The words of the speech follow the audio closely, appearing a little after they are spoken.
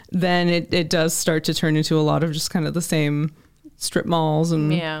then it does start to turn into a lot of just kind of the same strip malls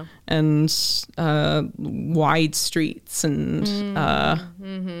and wide streets and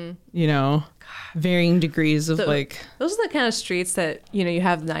you know, varying degrees of like those are the kind of streets that, you know, you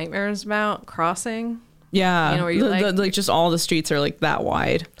have nightmares about crossing. Yeah, you know, where you like just all the streets are like that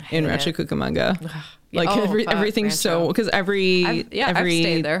wide in Rancho Cucamonga. Like everything's so, because every I've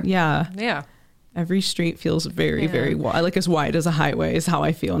stayed there. Yeah. Every street feels very, very wide, like as wide as a highway is how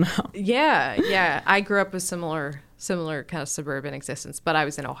I feel now. Yeah. I grew up with similar kind of suburban existence, but I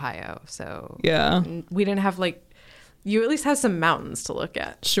was in Ohio, so we didn't have like, you at least have some mountains to look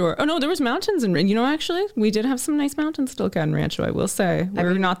at. Sure. Oh no, there was mountains and you know, actually we did have some nice mountains to look at in Rancho, I will say.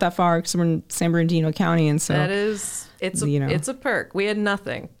 We're not that far because we're in San Bernardino County, and so it's a perk. We had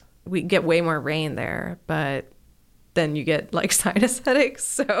nothing. We get way more rain there, but then you get like sinus headaches.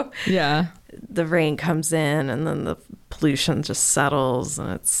 So yeah, the rain comes in and then the pollution just settles,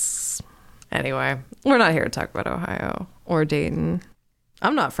 and it's, anyway, we're not here to talk about Ohio or Dayton.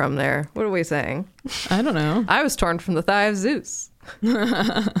 I'm not from there. What are we saying? I don't know. I was torn from the thigh of Zeus.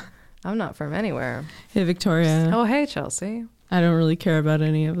 I'm not from anywhere. Hey, Victoria. Oh, hey, Chelsea. I don't really care about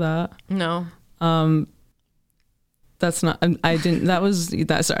any of that. No. That's not, sorry.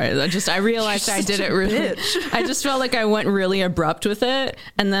 I realized I did it really, I just felt like I went really abrupt with it.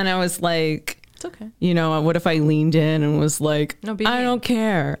 And then I was like, it's okay. You know, what if I leaned in and was like, no, I don't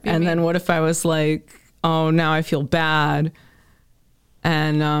care. And then what if I was like, oh, now I feel bad.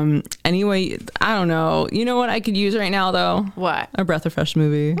 And anyway, I don't know. You know what I could use right now, though? What? A Breath of Fresh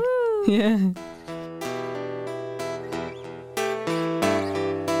movie. Woo. Yeah.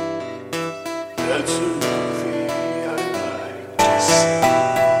 That's a movie I like to see.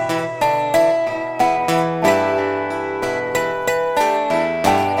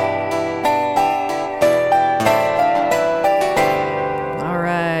 All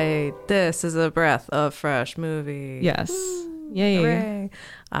right. This is a Breath of Fresh movie. Yes. Yay. Hooray.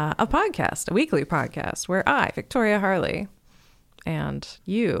 A podcast, a weekly podcast where I, Victoria Harley, and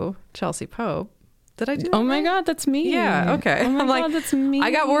you, Chelsea Pope. Did I do that? Oh my God, that's me. Yeah, okay. Oh my God, that's me.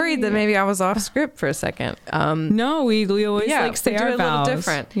 I got worried that maybe I was off script for a second. No, we always like say our vows. A little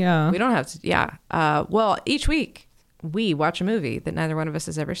different. Yeah. We don't have to. Yeah. Well, each week we watch a movie that neither one of us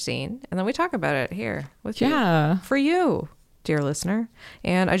has ever seen, and then we talk about it here with you. For you, dear listener.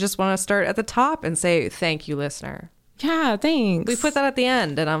 And I just want to start at the top and say thank you, listener. Yeah, thanks. We put that at the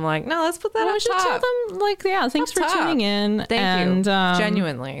end, and I'm like, no, let's put that up should top. Tell them, like, yeah, thanks up for top. tuning in. Thank you,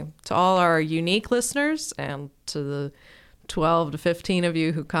 genuinely, to all our unique listeners and to the 12 to 15 of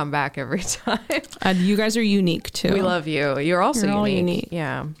you who come back every time. You guys are unique, too. We love you. You're also all unique.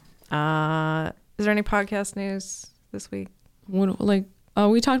 Yeah. Is there any podcast news this week? We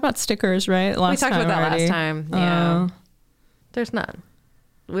talked about stickers, right? We talked about that last time. Yeah. There's none.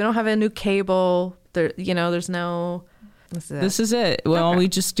 We don't have a new cable. There's no... This is it. Well, all we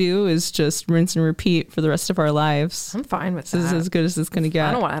just do is just rinse and repeat for the rest of our lives. I'm fine with that. This is as good as it's going to get.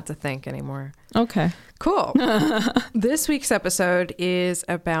 I don't want to have to think anymore. Okay. Cool. This week's episode is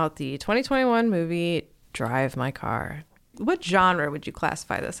about the 2021 movie Drive My Car. What genre would you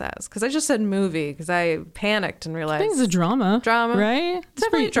classify this as? Because I just said movie because I panicked and realized... I think it's a drama. Drama. Right? It's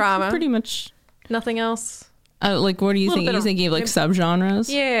definitely drama. Pretty much. Nothing else? What do you think? Are you thinking of like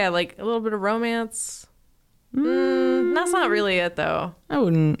subgenres? Yeah, like a little bit of romance. That's not really it, though. I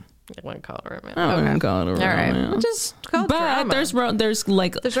wouldn't call it romance. I wouldn't call it a romance. All right. We'll just call it drama. There's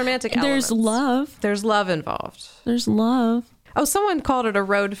romantic elements. There's love. There's love involved. There's love. Oh, someone called it a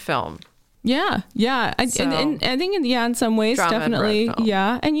road film. Yeah. I think, in some ways, definitely.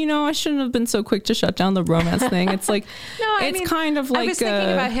 Yeah. And, I shouldn't have been so quick to shut down the romance thing. It's like, kind of like... I was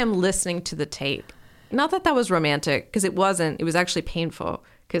thinking about him listening to the tape. Not that was romantic, because it wasn't. It was actually painful,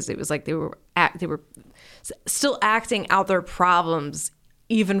 because it was like they were still acting out their problems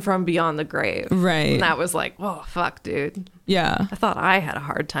even from beyond the grave. Right. And that was like, oh, fuck, dude. Yeah. I thought I had a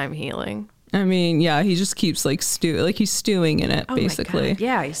hard time healing. I mean, yeah, he just keeps he's stewing in it, basically. My God.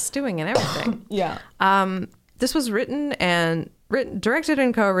 Yeah, he's stewing in everything. Yeah. This was directed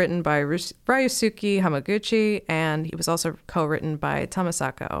and co-written by Ryusuke Hamaguchi, and he was also co-written by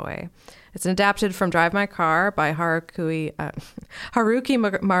Tomisaka Oe. It's adapted from Drive My Car by Haruki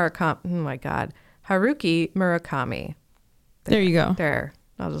Murakami. Oh my God, Haruki Murakami. There you go. There.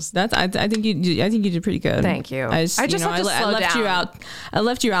 I think you did pretty good. Thank you. I left you out. I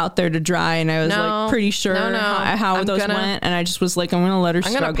left you out there to dry, and I was pretty sure how those went, and I just was like, I'm gonna let her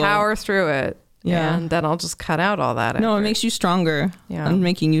struggle. I'm gonna power through it. Yeah, and then I'll just cut out all that. No, it makes you stronger. Yeah, I'm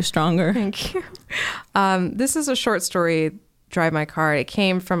making you stronger. Thank you. This is a short story, Drive My Car. It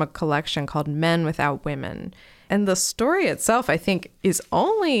came from a collection called Men Without Women, And the story itself, I think, is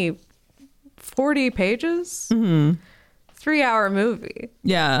only 40 pages. 3-hour movie.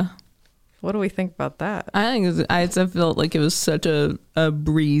 Yeah. What do we think about that? I think I felt like it was such a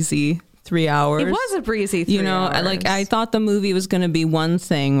breezy 3 hours. It was a breezy 3 hours. I thought the movie was going to be one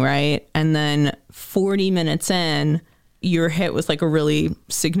thing, right? And then 40 minutes in, you're hit with like a really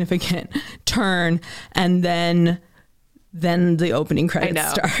significant turn, and then the opening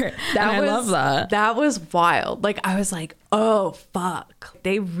credits start. I love that. That was wild. Like, I was like, oh, fuck.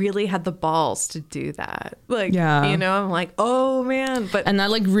 They really had the balls to do that. Like, you know, I'm like, oh, man. And that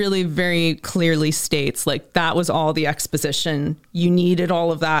like really very clearly states like that was all the exposition. You needed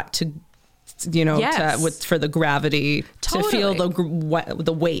all of that to, you know, for the gravity, to feel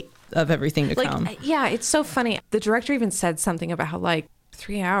the weight of everything to come. Yeah, it's so funny. The director even said something about how like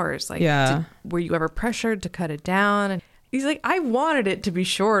 3 hours, like, were you ever pressured to cut it down? And he's like, I wanted it to be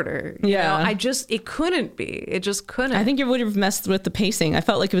shorter. You know? It couldn't be. It just couldn't. I think it would have messed with the pacing. I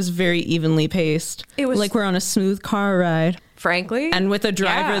felt like it was very evenly paced. It was like we're on a smooth car ride. Frankly. And with a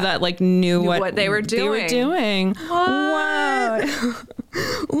driver that like knew what they were doing. Wow.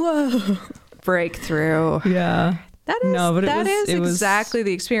 Whoa. Breakthrough. Yeah. That is exactly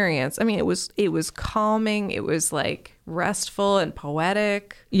the experience. I mean, it was calming. It was like restful and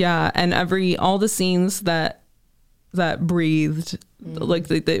poetic. Yeah. And all the scenes that breathed, like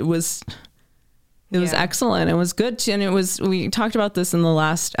it was excellent. It was good. And we talked about this in the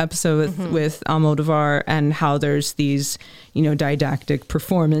last episode with Almodovar, and how there's these, you know, didactic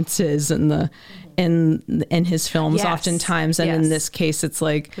performances in his films oftentimes. And in this case, it's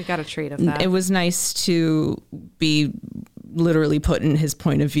like, we got a treat of that. It was nice to be literally put in his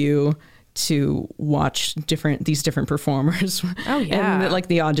point of view, to watch these different performers. Oh yeah. And like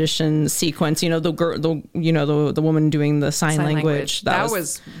the audition sequence, you know, the girl, the woman doing the sign language. That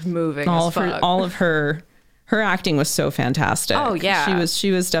was moving. All of her acting was so fantastic. Oh yeah.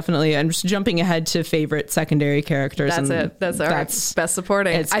 She was definitely, I'm just jumping ahead to favorite secondary characters. That's our best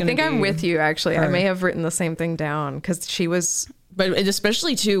supporting. I think I'm with you actually. I may have written the same thing down, because she was. But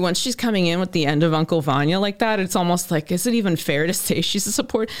especially too, once she's coming in with the end of Uncle Vanya like that, it's almost like, is it even fair to say she's a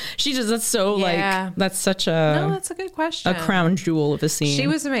support? That's so like, that's such that's a good question. A crown jewel of a scene. She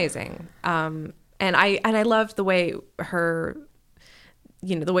was amazing. And I loved the way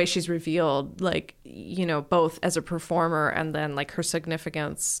the way she's revealed, like, you know, both as a performer and then like her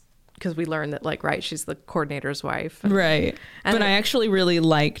significance, because we learned that, like, right, she's the coordinator's wife. Right. But I actually really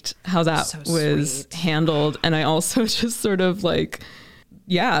liked how that was handled. And I also just sort of like,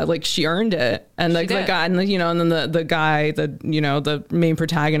 like she earned it. And like the guy, and you know, and then the guy, the main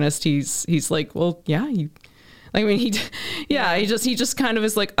protagonist, he's like, well, he just kind of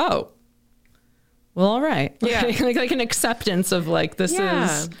is like, oh, well, all right. Yeah. like an acceptance of like, this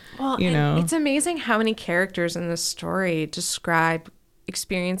is, well, you know. It's amazing how many characters in this story describe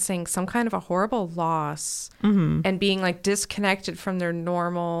experiencing some kind of a horrible loss and being like disconnected from their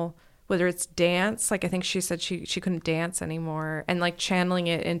normal, whether it's dance, like I think she said she couldn't dance anymore, and like channeling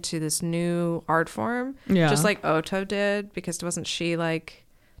it into this new art form, just like Oto did, because didn't she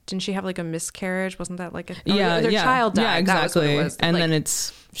have like a miscarriage? Wasn't that like their child died? Yeah, exactly. That was what it was. And then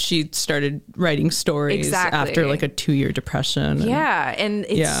she started writing stories after like a 2-year depression. And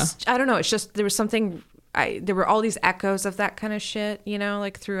it's I don't know, it's just there was something. There were all these echoes of that kind of shit, you know,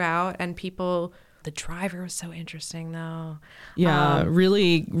 like throughout, and people. The driver was so interesting, though. Yeah,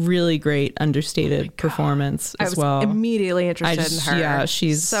 really, really great understated performance as well. I was immediately interested in her. Yeah,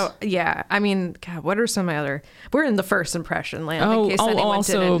 she's so. Yeah, I mean, God, what are some other? We're in the first impression land. In case anyone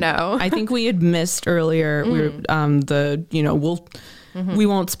also, didn't know, I think we had missed earlier. We were we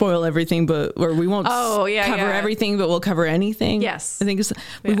won't spoil everything, we won't cover everything, but we'll cover anything. Yes. I think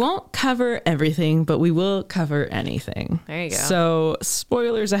we won't cover everything, but we will cover anything. There you go. So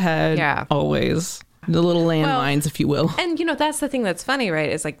spoilers ahead. Yeah. Always. The little landmines, if you will. And, you know, that's the thing that's funny, right?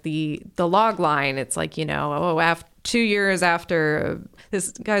 It's like the log line. It's like, you know, after 2 years after this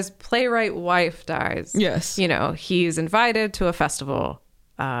guy's playwright wife dies. Yes. You know, he's invited to a festival.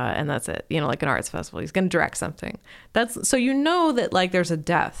 And that's it, you know, like an arts festival. He's going to direct something. So you know that like there's a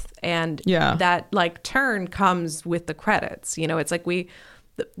death, and that like turn comes with the credits. You know, it's like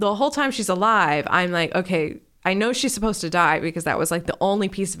the whole time she's alive, I'm like, okay, I know she's supposed to die, because that was like the only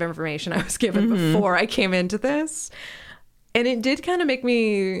piece of information I was given before I came into this. And it did kind of make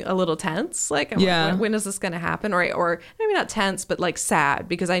me a little tense. Like, like, when is this going to happen? Or maybe not tense, but like sad,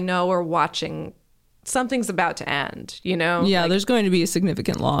 because I know we're watching. Something's about to end, you know? Yeah, there's going to be a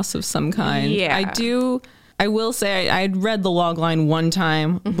significant loss of some kind. Yeah. I will say I'd read the log line one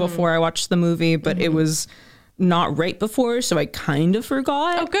time before I watched the movie, but it was not right before, so I kind of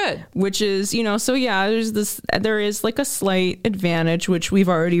forgot. Oh, good. Which is, you know, so yeah, there is like a slight advantage, which we've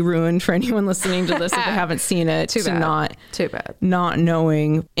already ruined for anyone listening to this if they haven't seen it. Too bad. Too bad. Not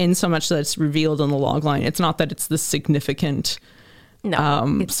knowing, in so much that it's revealed on the log line. It's not that it's the significant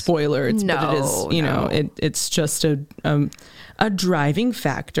spoiler. But it is, you know, it's just a driving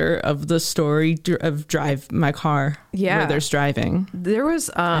factor of the story of Drive My Car, where there's driving. There was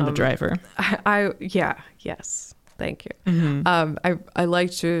and a driver. Yes. Thank you. I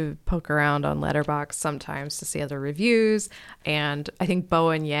like to poke around on Letterboxd sometimes to see other reviews, and I think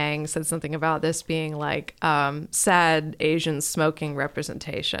Bowen Yang said something about this being like sad Asian smoking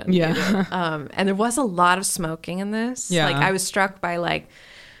representation. Yeah. And there was a lot of smoking in this. Yeah. Like I was struck by like,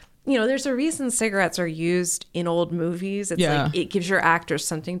 you know, there's a reason cigarettes are used in old movies. It's like it gives your actors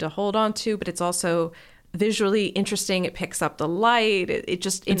something to hold on to, but it's also visually interesting. It picks up the light.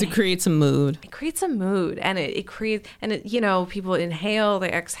 It creates a mood. It creates a mood, and it creates, and it, you know, people inhale,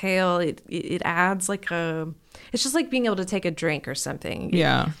 they exhale. It adds like it's just like being able to take a drink or something.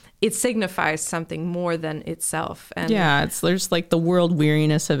 It signifies something more than itself. And there's like the world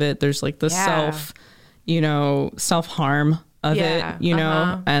weariness of it. There's like the self harm of it, you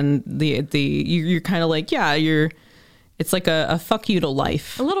know, and you're kind of like, it's like a fuck you to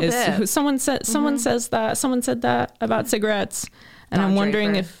life. A little bit. Someone said that about cigarettes. And I'm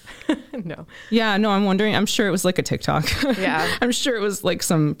wondering if no. Yeah, no, I'm wondering. I'm sure it was like a TikTok. Yeah. I'm sure it was like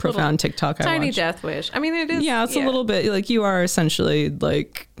some profound TikTok I tiny watched. death wish. I mean, it is. Yeah, it's a little bit like you are essentially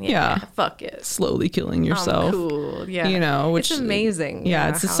like fuck it. Slowly killing yourself. Cool. Yeah. You know, which it's amazing. Yeah,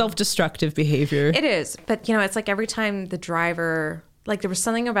 it's a self-destructive behavior. It is. But you know, it's like every time the driver, like there was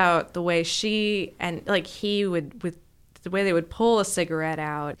something about the way she and like he would with the way they would pull a cigarette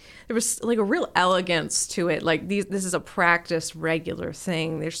out, there was like a real elegance to it. Like this is a practiced, regular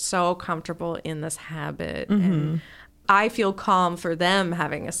thing. They're so comfortable in this habit. And I feel calm for them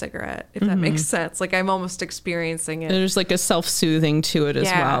having a cigarette, if that makes sense. Like I'm almost experiencing it. There's like a self-soothing to it as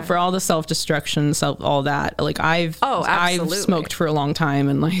well. For all the self-destruction, all that. Like I've smoked for a long time,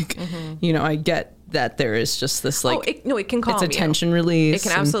 and like, you know, I get that there is just this like it can calm it's a tension release. It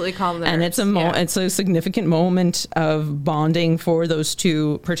can absolutely calm the and nerves. It's a significant moment of bonding for those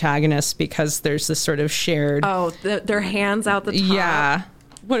two protagonists, because there's this sort of shared their hands out the top. Yeah,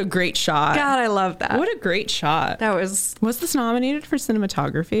 what a great shot. God, I love that. What a great shot. That was this nominated for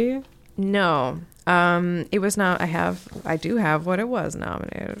cinematography? No. It was not. I do have what it was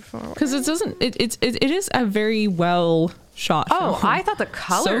nominated for, because it is a very well shot film. I thought the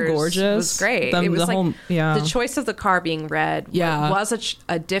colors so gorgeous. Was great. It was the choice of the car being red was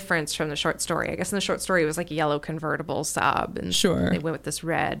a difference from the short story. I guess in the short story it was like a yellow convertible Saab, and they went with this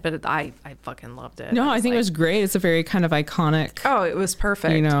red, but I fucking loved it. No, I think it was great. It's a very kind of iconic. Oh, it was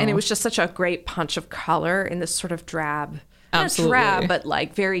perfect. You know? And it was just such a great punch of color in this sort of drab, absolutely. Not drab, but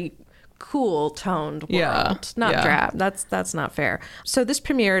like very cool toned world. Not drab. That's not fair. So this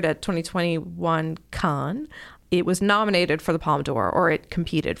premiered at 2021 Cannes. It was nominated for the Palme d'Or, or it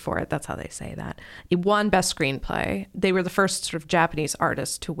competed for it. That's how they say that. It won Best Screenplay. They were the first sort of Japanese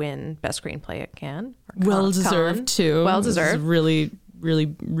artist to win Best Screenplay at Cannes. Well deserved too. Well deserved. Really,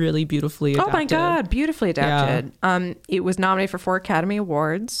 really, really beautifully adapted. Oh my God, beautifully adapted. Yeah. It was nominated for 4 Academy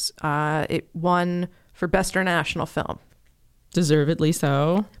Awards. It won for Best International Film. Deservedly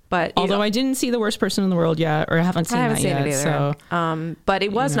so. But although I didn't see The Worst Person in the World yet, or I haven't seen it either. So, but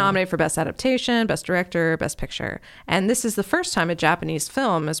it was nominated for Best Adaptation, Best Director, Best Picture, and this is the first time a Japanese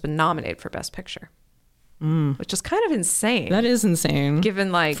film has been nominated for Best Picture, which is kind of insane. That is insane,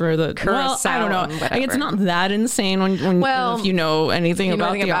 given like for the Kurosawa. I don't know. Like, it's not that insane when if you know anything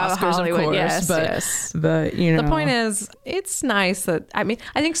about the Oscars, Hollywood, of course. But you know, the point is, it's nice that I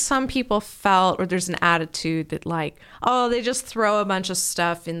think some people felt, or there's an attitude that like, oh, they just throw a bunch of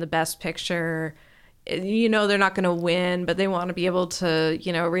stuff in the Best Picture. You know, they're not going to win, but they want to be able to,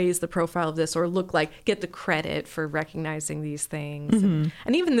 you know, raise the profile of this, or get the credit for recognizing these things.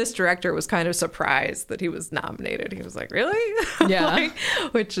 And even this director was kind of surprised that he was nominated. He was like, really? Yeah.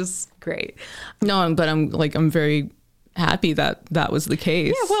 Which is great. No, but I'm very happy that was the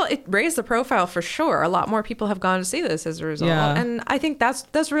case. Yeah, well, it raised the profile for sure. A lot more people have gone to see this as a result. Yeah. And I think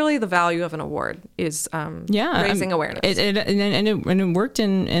that's really the value of an award is raising awareness. And it worked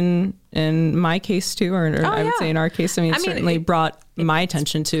in in my case too, or I would say in our case. I mean, it certainly brought my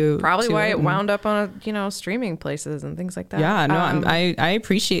attention to probably to why it wound up on streaming places and things like that. Yeah, no, I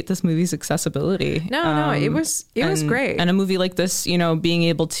appreciate this movie's accessibility. No, it was great. And a movie like this, being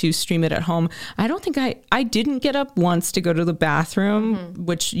able to stream it at home. I don't think I didn't get up once to go to the bathroom,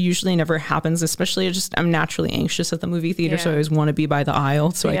 which usually never happens. Especially, I'm naturally anxious at the movie theater, so I always want to be by the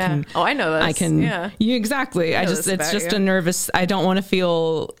aisle so I can. Oh, I know this. I can. Yeah, exactly. It's just a nervous. I don't want to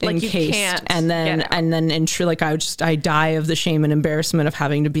feel like encased, and then I die of the shame and embarrassment of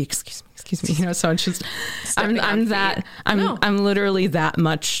having to be excuse me, so it's just I'm literally that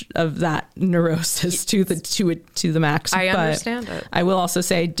much of that neurosis to the max. I understand it. I will also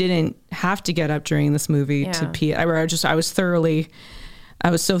say I didn't have to get up during this movie to pee. I was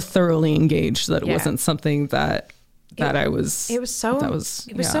so thoroughly engaged that it wasn't something that I was. It was so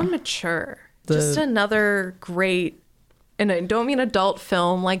mature. Just another great. And I don't mean adult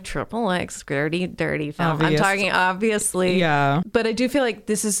film like XXX, dirty film. I'm talking obviously. Yeah. But I do feel like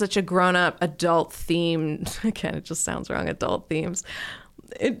this is such a grown-up adult theme. Again, it just sounds wrong, adult themes.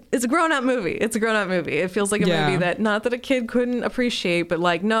 It's a grown-up movie. It's a grown-up movie. It feels like a movie that, not that a kid couldn't appreciate, but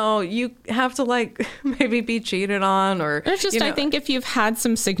like, no, you have to maybe be cheated on or... It's just, I think if you've had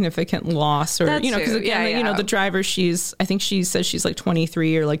some significant loss or, because again, the driver, I think she says she's like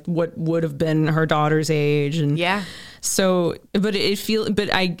 23 or like what would have been her daughter's age. And so, but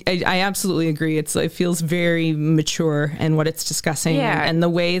I absolutely agree. It feels very mature in what it's discussing and the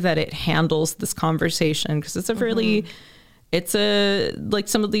way that it handles this conversation, because it's a really... It's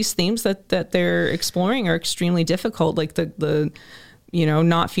some of these themes that they're exploring are extremely difficult. Like the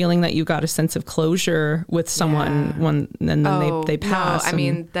not feeling that you got a sense of closure with someone then they pass. No, I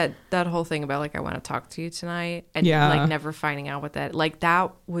mean that whole thing about I want to talk to you tonight and never finding out what that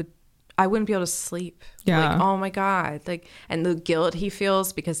I wouldn't be able to sleep. Yeah. Oh my God. And the guilt he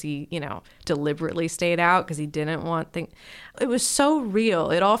feels because he, deliberately stayed out because he didn't want things. It was so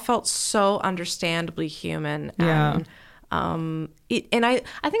real. It all felt so understandably human. Yeah. And I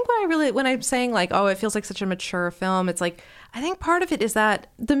think when I'm saying it feels like such a mature film, it's I think part of it is that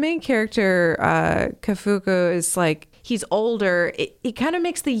the main character, Kafuku, is he's older. It kind of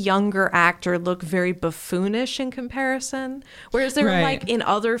makes the younger actor look very buffoonish in comparison. Whereas in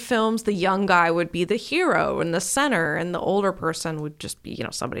other films, the young guy would be the hero and the center, and the older person would just be,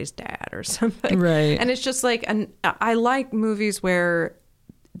 somebody's dad or something. Right. And it's just I like movies where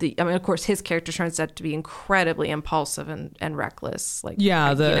of course, his character turns out to be incredibly impulsive and reckless.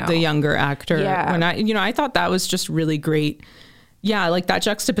 The younger actor. Yeah. When I thought that was just really great. Yeah, that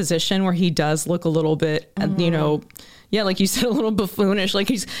juxtaposition where he does look a little bit, like you said, a little buffoonish.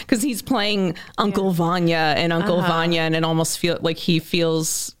 Because he's playing Uncle Vanya and Uncle Vanya, and it almost feels like he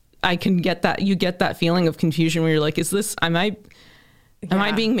feels. I can get that. You get that feeling of confusion where you're like, is this? Am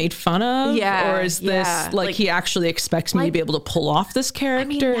I being made fun of? Yeah. Or is this he actually expects me to be able to pull off this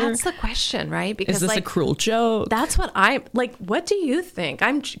character? That's the question, right? Because is this a cruel joke? That's what what do you think?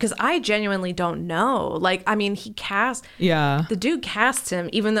 Because I genuinely don't know. The dude cast him,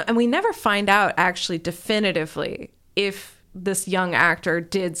 even though, and we never find out actually definitively if this young actor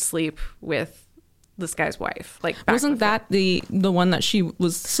did sleep with this guy's wife. Wasn't that the one that she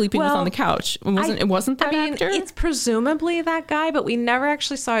was sleeping with on the couch? It wasn't that actor? It's presumably that guy, but we never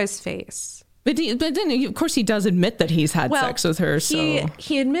actually saw his face. But then, of course, he does admit that he's had sex with her. So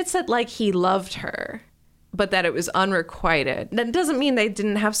he admits that he loved her, but that it was unrequited. That doesn't mean they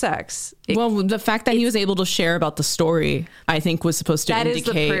didn't have sex. The fact that he was able to share about the story, I think, was supposed to indicate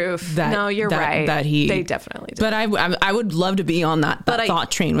that is the proof. That, no, you're right. That they definitely did. But I would love to be on that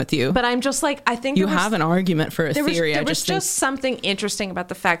thought train with you. But I'm just I think you have an argument for a theory. There was just something interesting about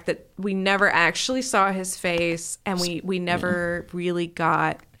the fact that we never actually saw his face, and we never really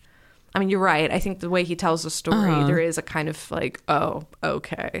got. I mean, you're right. I think the way he tells the story, there is a kind of oh,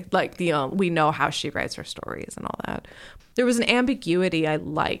 okay. We know how she writes her stories and all that. There was an ambiguity I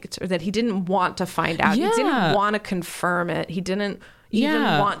liked, or that he didn't want to find out. Yeah. He didn't want to confirm it. He didn't even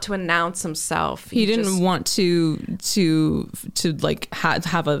want to announce himself. He didn't want to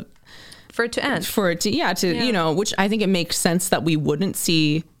have a... For it to end. Which I think it makes sense that we wouldn't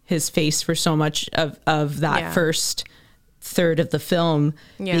see his face for so much of that first third of the film,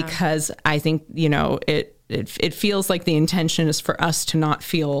 because I think it feels like the intention is for us to not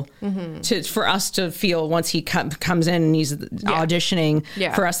feel for us to feel once he comes in and he's auditioning,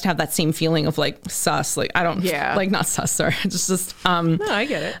 for us to have that same feeling of sus, not sus, sorry, just no, I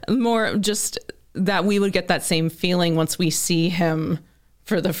get it, more just that we would get that same feeling once we see him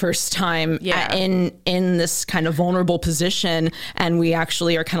for the first time in this kind of vulnerable position, and we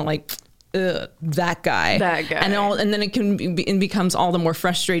actually are kind of that guy. And then it becomes all the more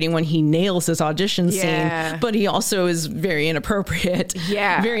frustrating when he nails his audition scene, but he also is very inappropriate.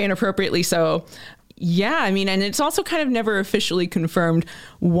 Yeah. Very inappropriately so. Yeah, I mean, and it's also kind of never officially confirmed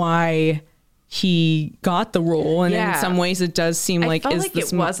why he got the role, and in some ways it does seem like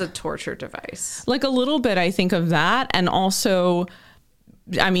it was a torture device. Like a little bit, I think of that, and also,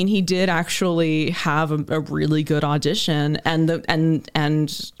 I mean, he did actually have a really good audition,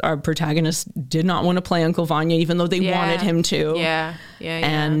 and our protagonist did not want to play Uncle Vanya, even though they wanted him to.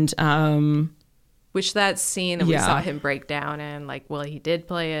 And which that scene, and we saw him break down, and like, well, he did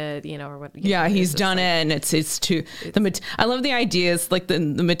play it, you know, or what? He's done it, and it's too. I love the idea. It's like the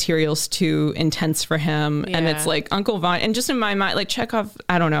material's too intense for him, and it's like Uncle Vanya. And just in my mind, like Chekhov,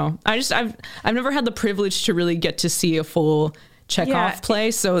 I don't know. I've never had the privilege to really get to see a full Chekhov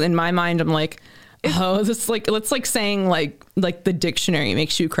play, so in my mind, I'm like, it's like saying like the dictionary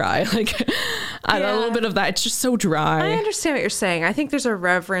makes you cry. Like a little bit of that. It's just so dry. I understand what you're saying. I think there's a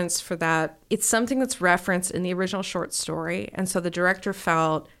reverence for that. It's something that's referenced in the original short story, and so the director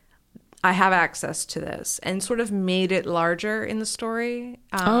felt, I have access to this, and sort of made it larger in the story.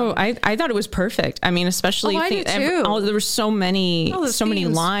 I thought it was perfect. I mean, especially there were so many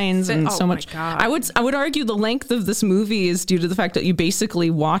lines and so much. I would argue the length of this movie is due to the fact that you basically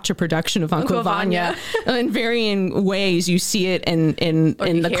watch a production of Uncle Vanya in varying ways. You see it in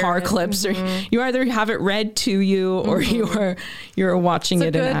the car clips, or you either have it read to you, or you're watching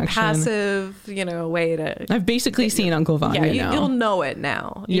it in action. Passive, way to. I've basically seen Uncle Vanya. Yeah, you'll know it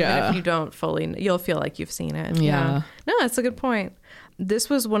now. Even if you don't fully, you'll feel like you've seen it. No, that's a good point.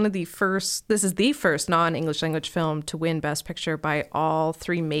 This is the first non-English language film to win Best Picture by all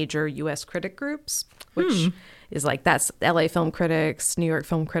three major U.S. critic groups, which is like, that's LA Film Critics, New York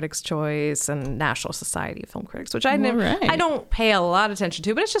Film Critics Choice, and National Society of Film Critics, which I don't pay a lot of attention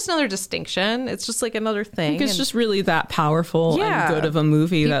to, but it's just another distinction. It's just like another thing. I think it's just really that powerful and good of a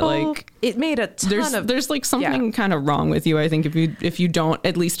movie that like it made a ton there's like something kind of wrong with you, I think, if you don't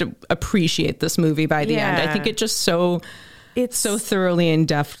at least appreciate this movie by the end. I think it just it's so thoroughly and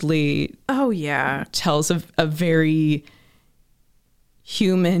deftly tells a very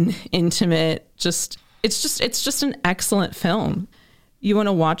human, intimate, it's just an excellent film. You want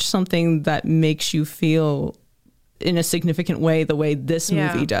to watch something that makes you feel in a significant way the way this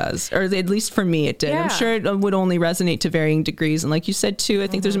movie does, or at least for me it did. I'm sure it would only resonate to varying degrees, and like you said too, I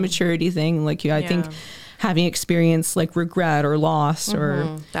think there's a maturity thing. Like I think having experienced like regret or loss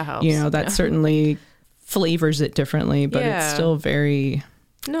or that helps. That certainly flavors it differently, but it's still very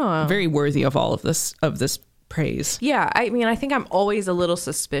worthy of all of this praise. Yeah, I mean, I think I'm always a little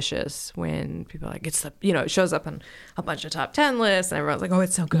suspicious when people are like, it shows up on a bunch of top 10 lists, and everyone's like, oh,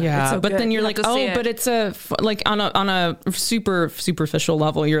 it's so good. Yeah, it's so but good. then you're like, oh, but it's like on a super superficial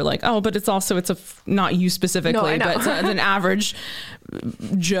level, you're like, oh, but it's not you specifically, but it's an average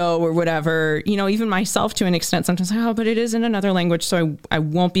Joe or whatever. Even myself to an extent, sometimes, but it is in another language, so I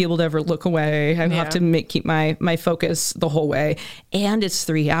won't be able to ever look away. I have to keep my focus the whole way, and it's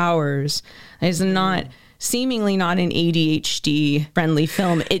 3 hours. It's seemingly not an ADHD friendly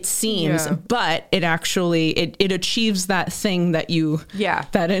film, it seems, but it actually it achieves that thing that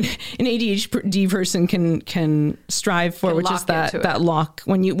that an ADHD person can strive for, which is that lock.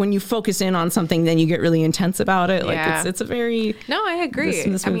 When you focus in on something, then you get really intense about it. Like it's a very I agree.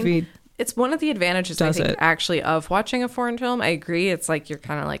 This movie. It's one of the advantages, I think, actually, of watching a foreign film. I agree. It's like you're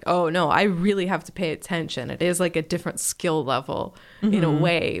kind of like, oh, no, I really have to pay attention. It is like a different skill level in a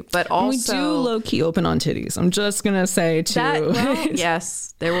way. But also... We do low-key open on titties. I'm just going to say, too.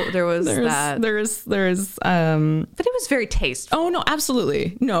 Yes, there was that. There is... But it was very tasteful. Oh, no,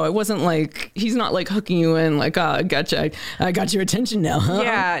 absolutely. No, it wasn't like... He's not like hooking you in like, oh, I got your attention now, huh?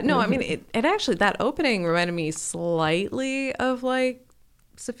 Yeah, no, I mean, it actually, that opening reminded me slightly of like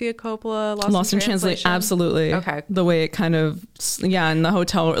Sofia Coppola, Lost in Translation. Absolutely. Okay. The way it kind of, in the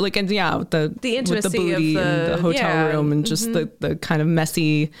hotel, like, and with the intimacy with the booty of and the hotel room, and just the kind of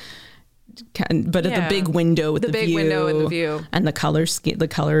messy, but at the big window with the big view, window and the view, and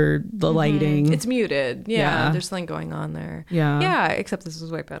the lighting. It's muted. Yeah, there's something going on there. Yeah. Except this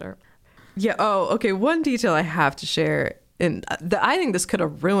was way better. Yeah. Oh, okay. One detail I have to share, and I think this could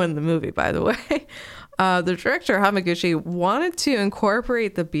have ruined the movie, by the way. The director, Hamaguchi, wanted to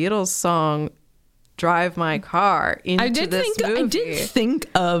incorporate the Beatles song Drive My Car into this movie. I did think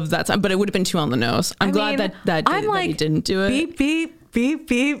of that song, but it would have been too on the nose. I'm glad that he didn't do it. Beep, beep. beep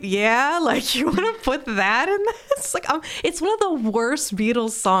beep, yeah, like you want to put that in this? Like, it's one of the worst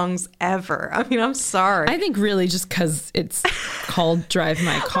Beatles songs ever. I mean, I'm sorry. I think really just because it's called Drive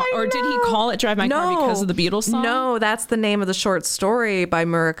My Car. Or did he call it Drive My Car because of the Beatles song? No, that's the name of the short story by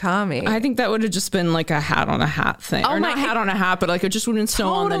Murakami. I think that would have just been like a hat on a hat thing. Or not hat on a hat, but like it just wouldn't so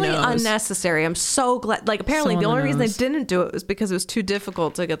on the nose. Totally unnecessary. I'm so glad. Like, apparently the only reason they didn't do it was because it was too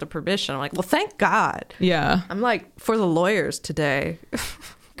difficult to get the permission. I'm like, well, thank God. Yeah. I'm like, for the lawyers today.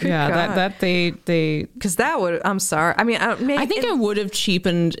 Yeah, God. that they because that would. I'm sorry. I mean, I think it would have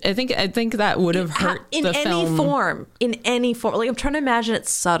cheapened. I think that would have hurt in the any film. form. In any form. Like, I'm trying to imagine it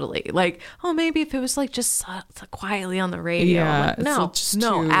subtly. Like, oh, maybe if it was like just quietly on the radio. Yeah, like, no, it's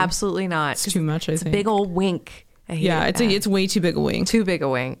no, too, absolutely not. It's too much. I think a big old wink. Yeah, it's way too big a wink. Too big a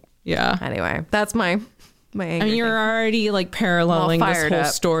wink. Yeah. Anyway, that's my anger. I mean, you're already like paralleling this whole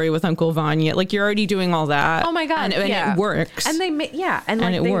story with Uncle Vanya. Like, you're already doing all that. Oh my God. And yeah. it works. And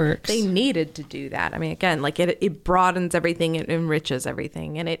it works. They needed to do that. I mean, again, like it broadens everything, it enriches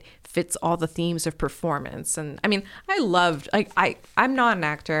everything, and it fits all the themes of performance. And I mean, I loved, like, I'm not an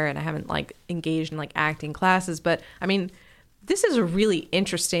actor and I haven't like engaged in like acting classes, but I mean, this is a really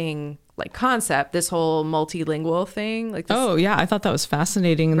interesting like concept, this whole multilingual thing. Like this, oh yeah, I thought that was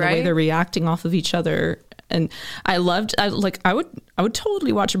fascinating, and the way they're reacting off of each other. And I would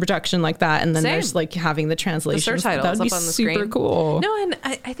totally watch a production like that, and then there's like having the translations. The subtitles that would be up on the super screen. cool. No, and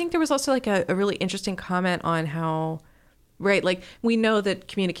I think there was also like a really interesting comment on how, right, like we know that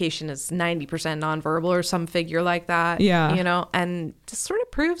communication is 90% nonverbal or some figure like that. Yeah, you know, and just sort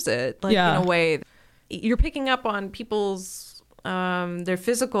of proves it, like in a way. You're picking up on people's their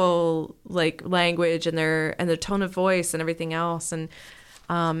physical like language and their tone of voice and everything else, and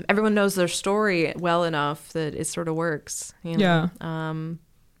everyone knows their story well enough that it sort of works. You know?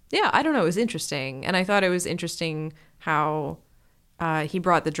 Yeah. I don't know. It was interesting, and I thought it was interesting how he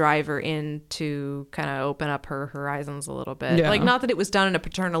brought the driver in to kind of open up her horizons a little bit. Like, not that it was done in a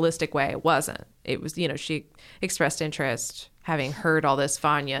paternalistic way. It wasn't. It was, you know, she expressed interest having heard all this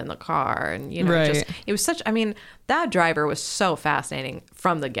Vanya in the car, and you know, just it was such. I mean, that driver was so fascinating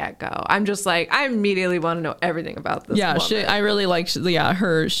from the get go. I'm just like, I immediately want to know everything about this. Yeah, woman. I really liked. Yeah,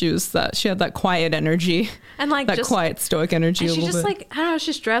 her. She had that quiet energy, and like that quiet stoic energy. And she just like, I don't know.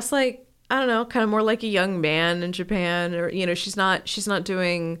 She's dressed like, I don't know, kind of more like a young man in Japan, or you know, she's not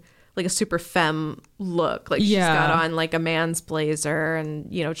doing like a super femme look. Like she's got on like a man's blazer and,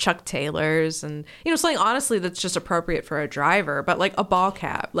 you know, Chuck Taylors and, you know, something honestly that's just appropriate for a driver, but like a ball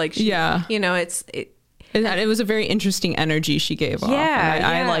cap. Like, she, you know, it was a very interesting energy she gave off.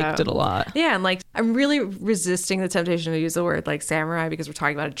 I liked it a lot. Yeah. And like, I'm really resisting the temptation to use the word like samurai because we're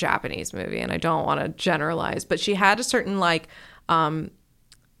talking about a Japanese movie and I don't want to generalize, but she had a certain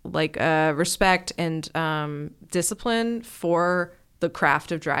respect and discipline for the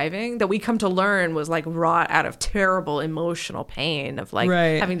craft of driving that we come to learn was like wrought out of terrible emotional pain of like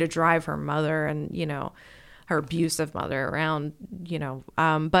having to drive her mother and, you know, her abusive mother around, you know,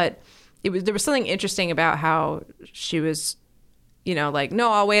 but there was something interesting about how she was, you know, like,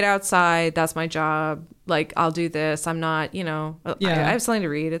 no, I'll wait outside. That's my job. Like, I'll do this. I'm not, you know, I have something to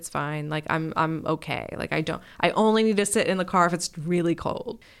read. It's fine. Like, I'm okay. Like, I only need to sit in the car if it's really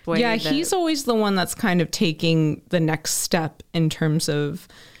cold. Yeah. He's always the one that's kind of taking the next step in terms of,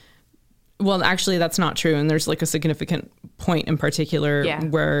 well, actually that's not true. And there's like a significant point in particular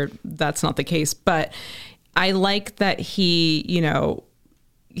where that's not the case, but I like that he, you know,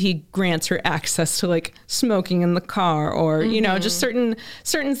 he grants her access to like smoking in the car or, you know, just certain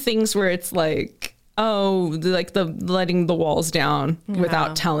things where it's like, oh, like the letting the walls down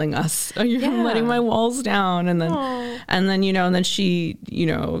without telling us, oh, you're letting my walls down. And then, you know, and then she, you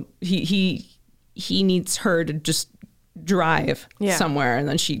know, he needs her to just drive somewhere. And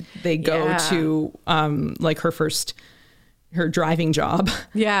then they go to, like her driving job,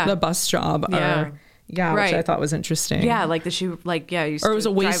 the bus job. Which I thought was interesting. Yeah, like that she like used or it was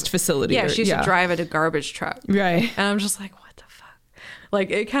a waste facility. Yeah, she used to drive at a garbage truck. Right. And I'm just like, what the fuck?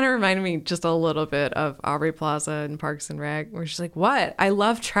 Like it kind of reminded me just a little bit of Aubrey Plaza and Parks and Rec, where she's like, what? I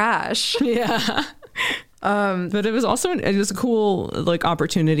love trash. Yeah. But it was a cool like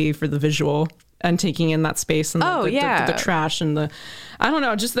opportunity for the visual and taking in that space and the trash and I don't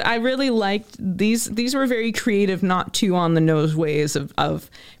know, just I really liked these were very creative, not too on the nose ways of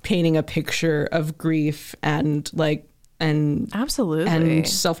painting a picture of grief and absolutely and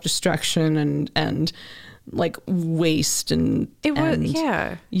self-destruction and like waste and it was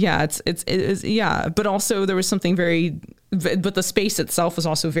it's but also there was something very but the space itself was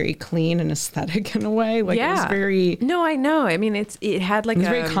also very clean and aesthetic in a way. Like it was very. No, I know. I mean, it had like it was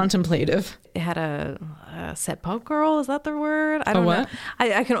very contemplative. It had a sepulchral. Is that the word? I don't what?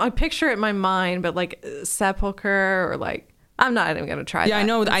 know. I picture it in my mind, but like sepulcher or like. I'm not even going to try that. Yeah, I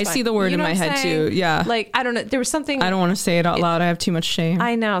know. I see the word in my head too. Yeah. Like, I don't know. There was something. I don't want to say it out loud. I have too much shame.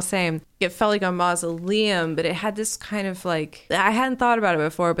 I know. Same. It felt like a mausoleum, but it had this kind of like, I hadn't thought about it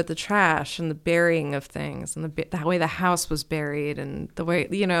before, but the trash and the burying of things and the way the house was buried and the way,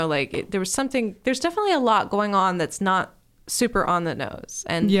 you know, like there was something, there's definitely a lot going on that's not super on the nose.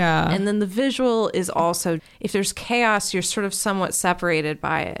 And then the visual is also, if there's chaos, you're sort of somewhat separated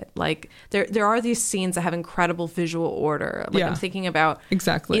by it. Like there are these scenes that have incredible visual order. Like I'm thinking about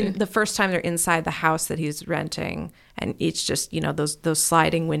exactly the first time they're inside the house that he's renting, and it's just, you know, those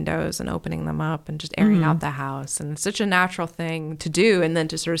sliding windows and opening them up and just airing out the house. And it's such a natural thing to do, and then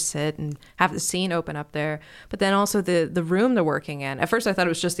to sort of sit and have the scene open up there. But then also the room they're working in. At first I thought it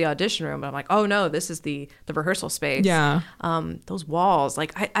was just the audition room, but I'm like, oh no, this is the rehearsal space. Yeah. Those walls,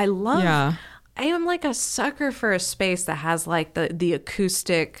 like I love. Yeah. I am like a sucker for a space that has like the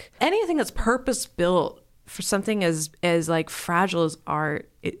acoustic, anything that's purpose built for something as like fragile as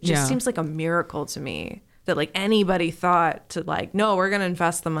art. It just seems like a miracle to me that like anybody thought to like, no, we're going to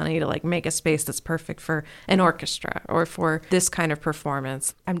invest the money to like make a space that's perfect for an orchestra or for this kind of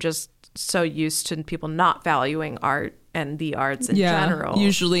performance. I'm just so used to people not valuing art and the arts in general.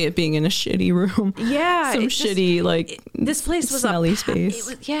 Usually it being in a shitty room. Yeah. Some shitty, this place was smelly space.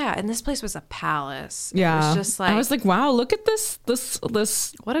 And this place was a palace. Yeah. It was just like, I was like, wow, look at this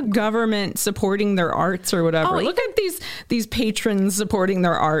what a government supporting their arts or whatever. Look at these patrons supporting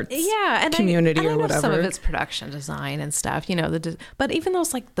their arts community or whatever. Some of it's production design and stuff, you know, but even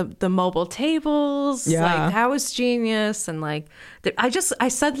those like the mobile tables, like that was genius. And like, I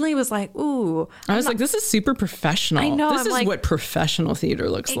suddenly was like, ooh. I was like, this is super professional. I know. This is what professional theater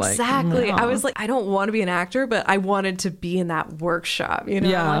looks like. Exactly. I was like, I don't want to be an actor, but I wanted to be in that workshop, you know?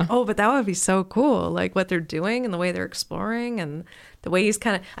 Yeah. Like, oh, but that would be so cool. Like what they're doing and the way they're exploring and the way he's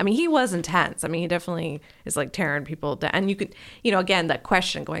kind of, I mean, he was intense. I mean, he definitely is like tearing people down. And you could, you know, again, that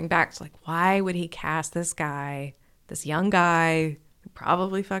question going back to like, why would he cast this guy, this young guy who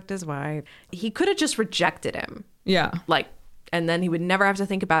probably fucked his wife? He could have just rejected him. Yeah. Like, and then he would never have to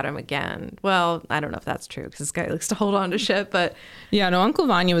think about him again. Well, I don't know if that's true because this guy likes to hold on to shit, but... Yeah, no, Uncle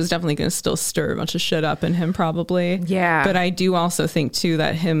Vanya was definitely going to still stir a bunch of shit up in him probably. Yeah. But I do also think, too,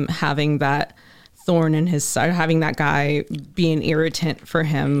 that him having that thorn in his side, having that guy be an irritant for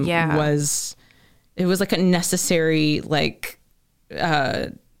him was like a necessary, like,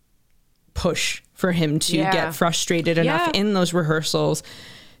 push for him to get frustrated enough in those rehearsals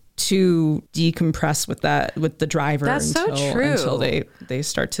to decompress with the driver. That's so true. Until they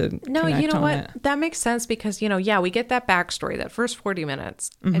start to you know what? it. That makes sense because, you know, we get that backstory, that first 40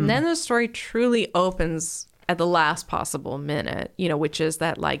 minutes. And then the story truly opens at the last possible minute, you know, which is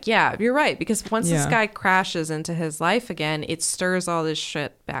that like, you're right. Because once this guy crashes into his life again, it stirs all this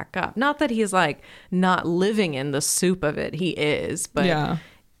shit back up. Not that he's like not living in the soup of it. He is, but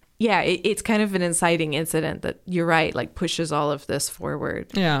it's kind of an inciting incident that you're right, like pushes all of this forward.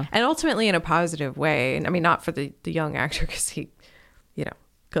 Yeah. And ultimately in a positive way. And I mean, not for the young actor because he, you know,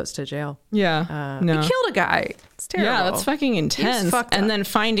 goes to jail. Yeah. He killed a guy. It's terrible. Yeah, that's fucking intense. And then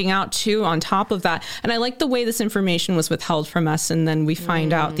finding out too on top of that. And I like the way this information was withheld from us. And then we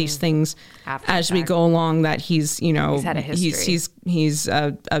find out these things as we go along that he's, you know, he's had a history. He's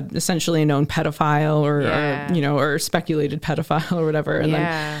essentially a known pedophile or, you know, or speculated pedophile or whatever. And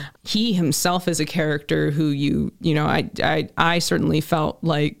then he himself is a character who you know, I certainly felt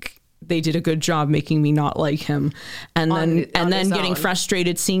like they did a good job making me not like him. And then getting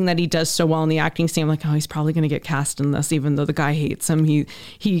frustrated seeing that he does so well in the acting scene. I'm like, oh, he's probably going to get cast in this, even though the guy hates him.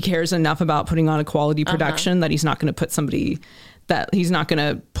 He cares enough about putting on a quality production that he's not going to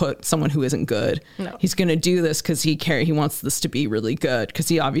put someone who isn't good. No. He's going to do this because he wants this to be really good because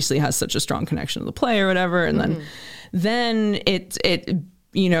he obviously has such a strong connection to the play or whatever. And then it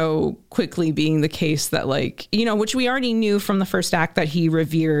you know, quickly being the case that like, you know, which we already knew from the first act that he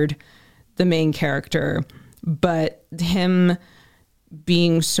revered the main character, but him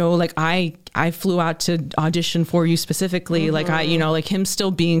being so like, I flew out to audition for you specifically. Like you know, like him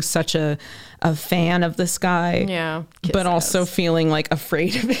still being such a fan of this guy. Yeah. But also feeling like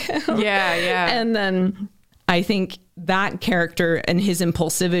afraid of him. Yeah. And then I think that character and his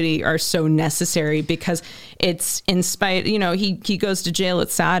impulsivity are so necessary because it's in spite, you know, he goes to jail.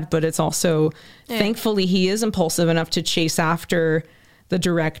 It's sad, but it's also thankfully he is impulsive enough to chase after the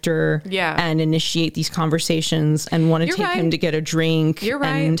director Yeah. and initiate these conversations and want to You're take right. him to get a drink. You're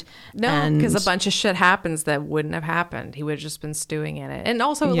right. And, No, because a bunch of shit happens that wouldn't have happened. He would have just been stewing in it. And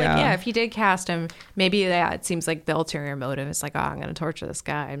also, if he did cast him, maybe it seems like the ulterior motive is like, oh, I'm going to torture this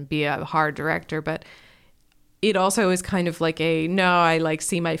guy and be a hard director. But it also is kind of like I like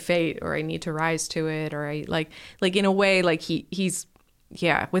see my fate, or I need to rise to it, or I like in a way, like he's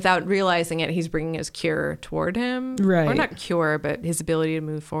without realizing it, he's bringing his cure toward him. Right. Or not cure, but his ability to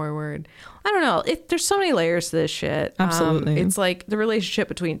move forward. I don't know. There's so many layers to this shit. Absolutely. It's like the relationship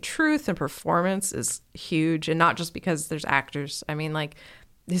between truth and performance is huge. And not just because there's actors. I mean, like,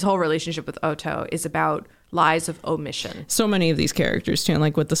 his whole relationship with Otto is about lies of omission. So many of these characters too, and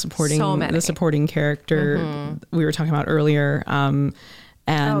like with the supporting character we were talking about earlier. And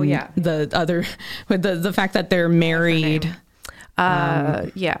the other with the fact that they're married.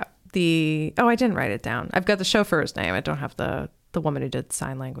 I didn't write it down. I've got the chauffeur's name. I don't have the woman who did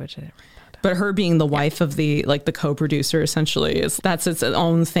sign language. I didn't write that down. But her being the wife of the co-producer essentially that's its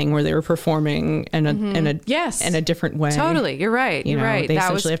own thing where they were performing in a different way. Totally, you're right. You're right. They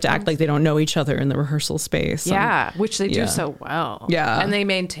essentially have to act like they don't know each other in the rehearsal space. Which they do so well. Yeah, and they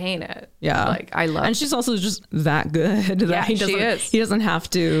maintain it. Yeah, like I love. And she's also just that good. That she is. He doesn't have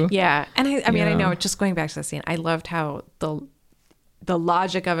to. Yeah, and I mean, I know. Just going back to the scene, I loved how the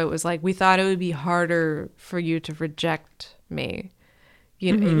logic of it was like, we thought it would be harder for you to reject me.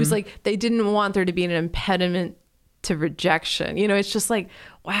 You know, it was like they didn't want there to be an impediment to rejection. You know, it's just like,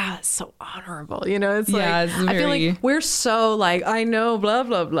 wow, that's so honorable. You know, it's I feel like we're so like, I know, blah,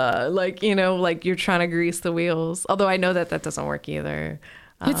 blah, blah. Like, you know, like you're trying to grease the wheels. Although I know that doesn't work either.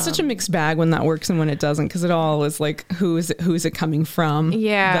 It's such a mixed bag when that works and when it doesn't, because it all is like, who's it coming from?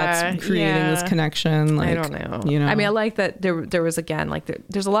 Yeah, that's creating this connection. Like, I don't know. You know, I mean, I like that there was again like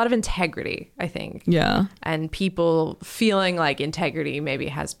there's a lot of integrity, I think. Yeah, and people feeling like integrity maybe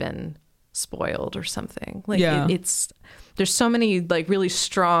has been spoiled or something. Like there's so many like really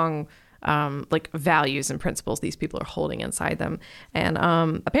strong like values and principles these people are holding inside them. And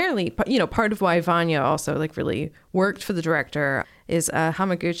apparently, you know, part of why Vanya also like really worked for the director is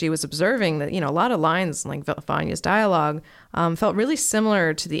Hamaguchi was observing that, you know, a lot of lines like Vanya's dialogue felt really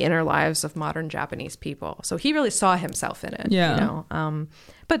similar to the inner lives of modern Japanese people. So he really saw himself in it. Yeah. You know?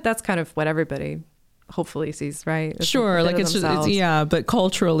 But that's kind of what everybody hopefully sees, right? Sure, like it's just but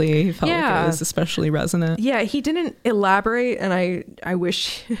culturally he felt like it was especially resonant. Yeah, he didn't elaborate, and I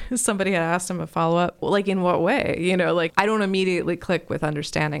wish somebody had asked him a follow-up, like in what way, you know, like I don't immediately click with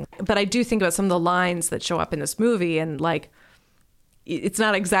understanding, but I do think about some of the lines that show up in this movie, and like it's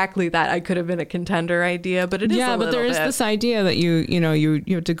not exactly that I could have been a contender idea, but it is a but there is this idea that you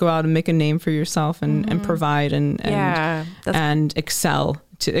have to go out and make a name for yourself and provide and excel.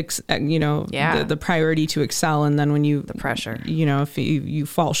 To the priority to excel, and then when the pressure, you know, if you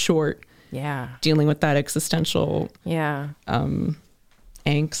fall short, dealing with that existential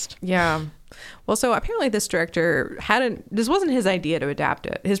angst. Well, so apparently this director this wasn't his idea to adapt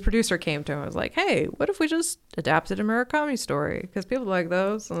it. His producer came to him and was like, hey, what if we just adapted a Murakami story, because people like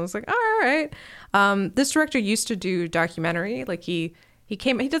those? And I was like, all right. This director used to do documentary. Like he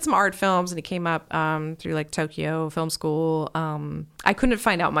did some art films, and he came up through like Tokyo Film School. I couldn't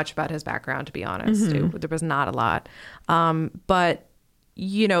find out much about his background, to be honest. There was not a lot. But,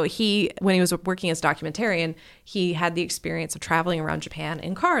 you know, when he was working as a documentarian, he had the experience of traveling around Japan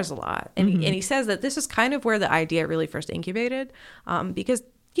in cars a lot. And, he says that this is kind of where the idea really first incubated, because,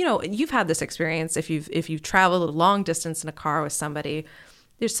 you know, you've had this experience if you've traveled a long distance in a car with somebody.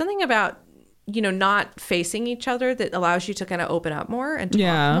 There's something about, you know, not facing each other that allows you to kind of open up more and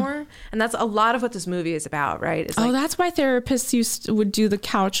talk more. And that's a lot of what this movie is about, right? It's like, that's why therapists would do the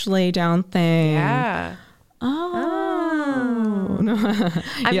couch lay down thing. Yeah. Oh. No.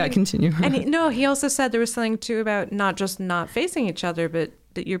 Continue. And he also said there was something too about not just not facing each other, but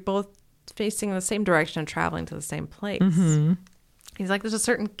that you're both facing the same direction and traveling to the same place. He's like, there's a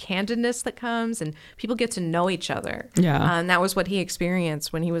certain candidness that comes, and people get to know each other. Yeah. And that was what he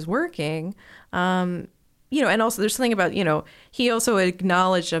experienced when he was working. You know, and also there's something about, you know, he also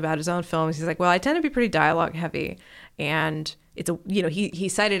acknowledged about his own films. He's like, well, I tend to be pretty dialogue heavy. And it's he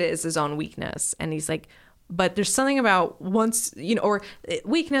cited it as his own weakness. And he's like, but there's something about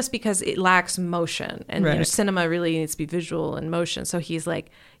weakness because it lacks motion, and you know, cinema really needs to be visual and motion. So he's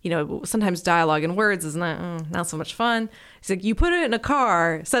like, you know, sometimes dialogue and words is not so much fun. He's like, you put it in a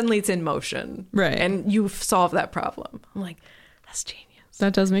car, suddenly it's in motion, right? And you've solved that problem. I'm like, that's genius.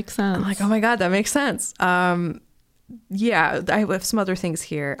 That does make sense. I'm like, oh my god, that makes sense. Yeah, I have some other things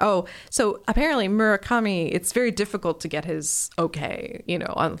here. Oh, so apparently Murakami, it's very difficult to get his okay, you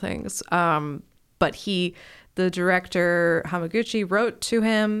know, on things. But the director Hamaguchi wrote to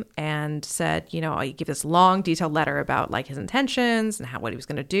him and said, you know, he gave this long detailed letter about like his intentions and what he was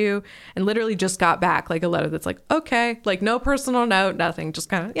going to do, and literally just got back like a letter that's like, okay, like no personal note, nothing, just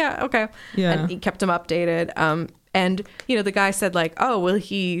kind of, yeah, okay. Yeah. And he kept him updated. And you know, the guy said like, oh, will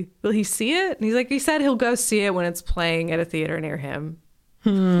he see it? And he's like, he said he'll go see it when it's playing at a theater near him.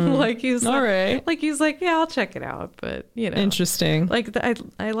 Like he's all like, right. like he's like, yeah, I'll check it out, but you know, Interesting. like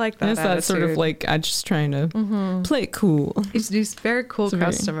I like that. Is that sort of attitude. like I'm just trying to play it cool? He's a very cool It's very-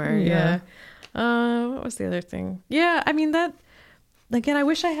 customer. yeah. What was the other thing? Yeah, I mean that. Again, I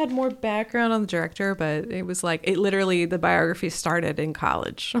wish I had more background on the director, but it was like it literally the biography started in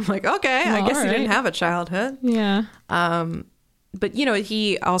college. I'm like, okay, I Well, guess all he didn't right. have a childhood. Yeah. But you know,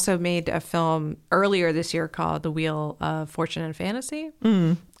 he also made a film earlier this year called The Wheel of Fortune and Fantasy,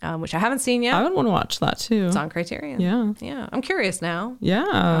 which I haven't seen yet. I would want to watch that too. It's on Criterion. Yeah. Yeah. I'm curious now. Yeah,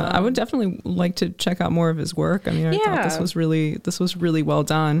 I would definitely like to check out more of his work. I mean, I thought this was really well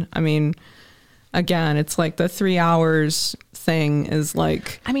done. I mean, again, it's like the 3 hours thing is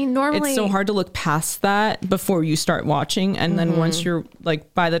like, I mean, normally it's so hard to look past that before you start watching. And then once you're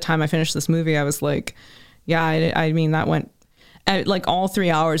like, by the time I finished this movie, I was like, yeah, I mean, that went, like all 3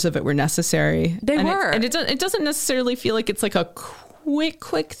 hours of it were necessary. They were. And it doesn't necessarily feel like it's like a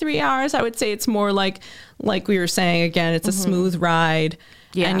quick 3 hours. I would say it's more like we were saying, again, it's a smooth ride.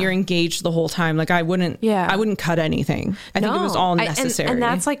 Yeah. And you're engaged the whole time. Like I wouldn't cut anything. I think it was all necessary. And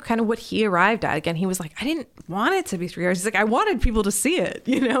that's like kind of what he arrived at. Again, he was like, I didn't want it to be 3 hours. He's like, I wanted people to see it.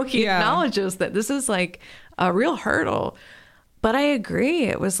 You know, he acknowledges that this is like a real hurdle. But I agree.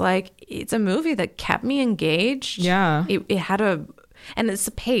 It was like, it's a movie that kept me engaged. Yeah. It had and it's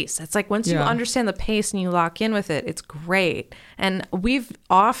the pace. It's like once you understand the pace and you lock in with it, it's great. And we've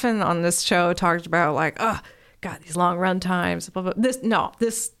often on this show talked about like, oh, God, these long run times. Blah, blah. This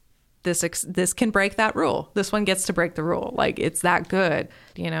can break that rule. This one gets to break the rule. Like it's that good,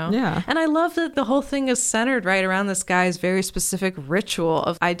 you know? Yeah. And I love that the whole thing is centered right around this guy's very specific ritual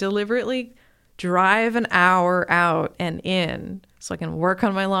of I deliberately drive an hour out and in so I can work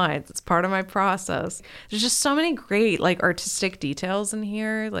on my lines. It's part of my process. There's just so many great like artistic details in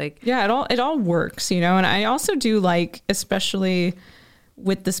here. Like yeah, it all works, you know. And I also do like, especially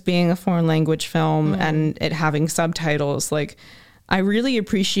with this being a foreign language film and it having subtitles, like I really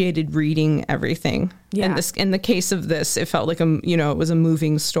appreciated reading everything. Yeah. In the case of this, it felt like it was a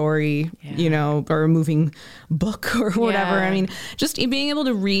moving story, you know, or a moving book or whatever. Yeah. I mean, just being able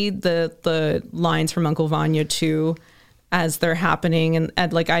to read the lines from Uncle Vanya too as they're happening,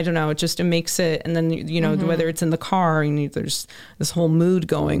 and like I don't know, it makes it. And then you know whether it's in the car, there's this whole mood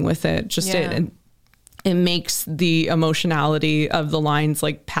going with it. Just it makes the emotionality of the lines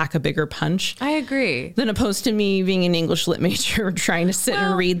like pack a bigger punch. I agree. Than opposed to me being an English lit major trying to sit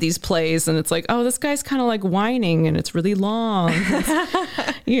and read these plays, and it's like, oh, this guy's kind of like whining and it's really long,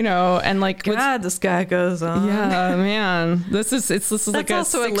 you know, and like God, this guy goes on. Yeah, man, this is like a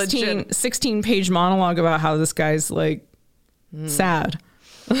also 16 page monologue about how this guy's like sad,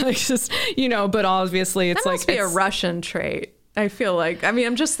 like just but obviously it's That like must be a Russian trait. I feel like, I mean,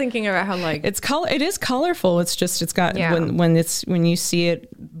 I'm just thinking about how like it is colorful. It's just, it's got, when you see it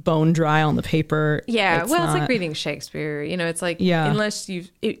bone dry on the paper. Yeah. It's like reading Shakespeare, it's like, unless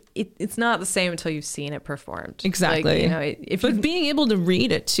it's not the same until you've seen it performed. Exactly. Like, being able to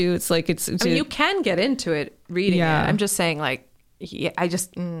read it too, it's like, I mean, you can get into it reading it. I'm just saying like, a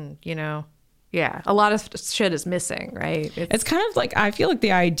lot of shit is missing, right? It's kind of like, I feel like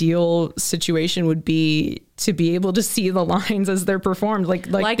the ideal situation would be to be able to see the lines as they're performed, like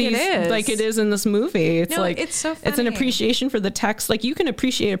these, it is, like it is in this movie. It's like, it's so funny. It's an appreciation for the text. Like you can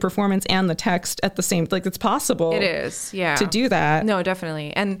appreciate a performance and the text at the same, like it's possible. It is, yeah, to do that. No,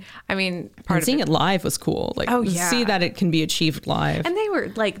 definitely. And I mean, seeing it live was cool. Like, see that it can be achieved live. And they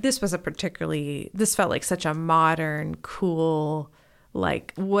were like, this felt like such a modern, cool,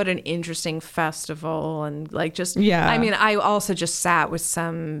 like what an interesting festival, and like just I mean, I also just sat with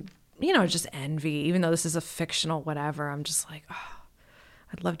some just envy, even though this is a fictional whatever. I'm just like, oh,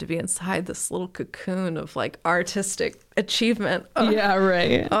 I'd love to be inside this little cocoon of like artistic achievement. Oh. Yeah,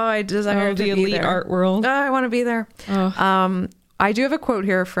 right. Oh, I desire to the be elite there. art world. Oh, I want to be there. Oh. I do have a quote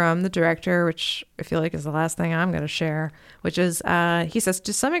here from the director, which I feel like is the last thing I'm going to share, which is, he says,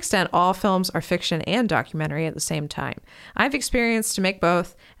 to some extent, all films are fiction and documentary at the same time. I've experienced to make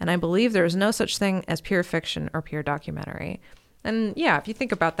both, and I believe there is no such thing as pure fiction or pure documentary. And yeah, if you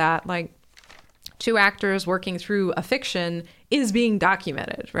think about that, like two actors working through a fiction is being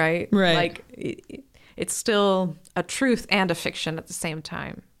documented, right? Right. Like it's still a truth and a fiction at the same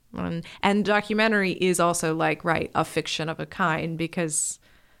time. And documentary is also like, right, a fiction of a kind, because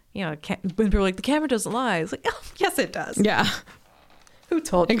you know, when people are like, the camera doesn't lie. It's like, oh, yes, it does. Yeah. Who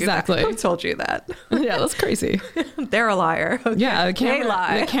told you Exactly. that? Who told you that? Yeah, that's crazy. They're a liar. Okay. Yeah, They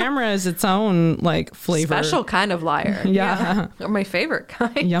lie. the camera is its own like flavor. Special kind of liar. Yeah. Or my favorite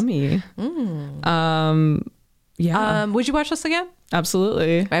kind. Yummy. Yeah. Would you watch this again?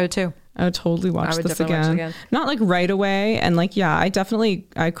 Absolutely. I would too. I would totally watch this definitely watch it again. again. Not like right away. And like, yeah, I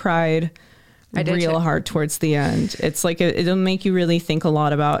cried I did real too. hard towards the end. It's like, it'll make you really think a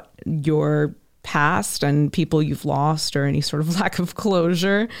lot about your past and people you've lost or any sort of lack of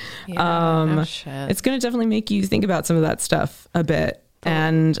closure. Yeah, no shit. It's going to definitely make you think about some of that stuff a bit.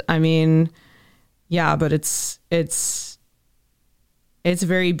 And I mean, yeah, but it's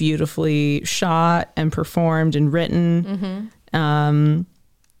very beautifully shot and performed and written. Mm-hmm.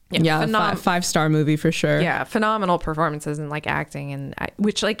 Yeah, five-star movie for sure. Yeah, phenomenal performances and like acting, and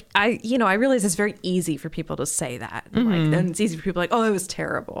which like I realize it's very easy for people to say that, like, and it's easy for people like, oh, it was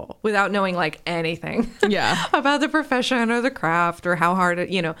terrible, without knowing like anything, Yeah. about the profession or the craft or how hard it,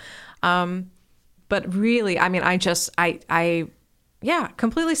 you know. But really, I mean, I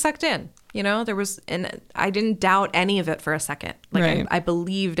completely sucked in. You know, and I didn't doubt any of it for a second. Like Right. I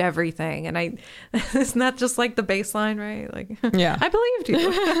believed everything, and isn't that just like the baseline, right? Like, Yeah. I believed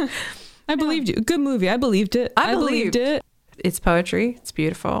you. I believed you. Good movie. I believed it. I believed it. It's poetry. It's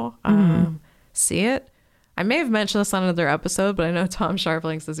beautiful. See it. I may have mentioned this on another episode, but I know Tom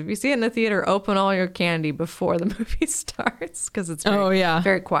Sharpling says if you see it in the theater, open all your candy before the movie starts, because it's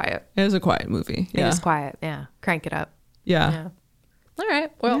very quiet. It was a quiet movie. It Yeah. is quiet. Yeah, crank it up. Yeah. Yeah. All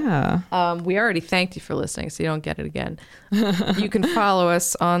right. Well, Yeah. we already thanked you for listening, so you don't get it again. You can follow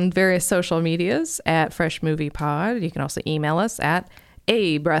us on various social medias at Fresh Movie Pod. You can also email us at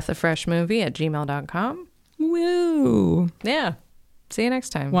abreathoffreshmovie@gmail.com. Woo. Yeah. See you next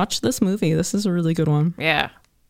time. Watch this movie. This is a really good one. Yeah.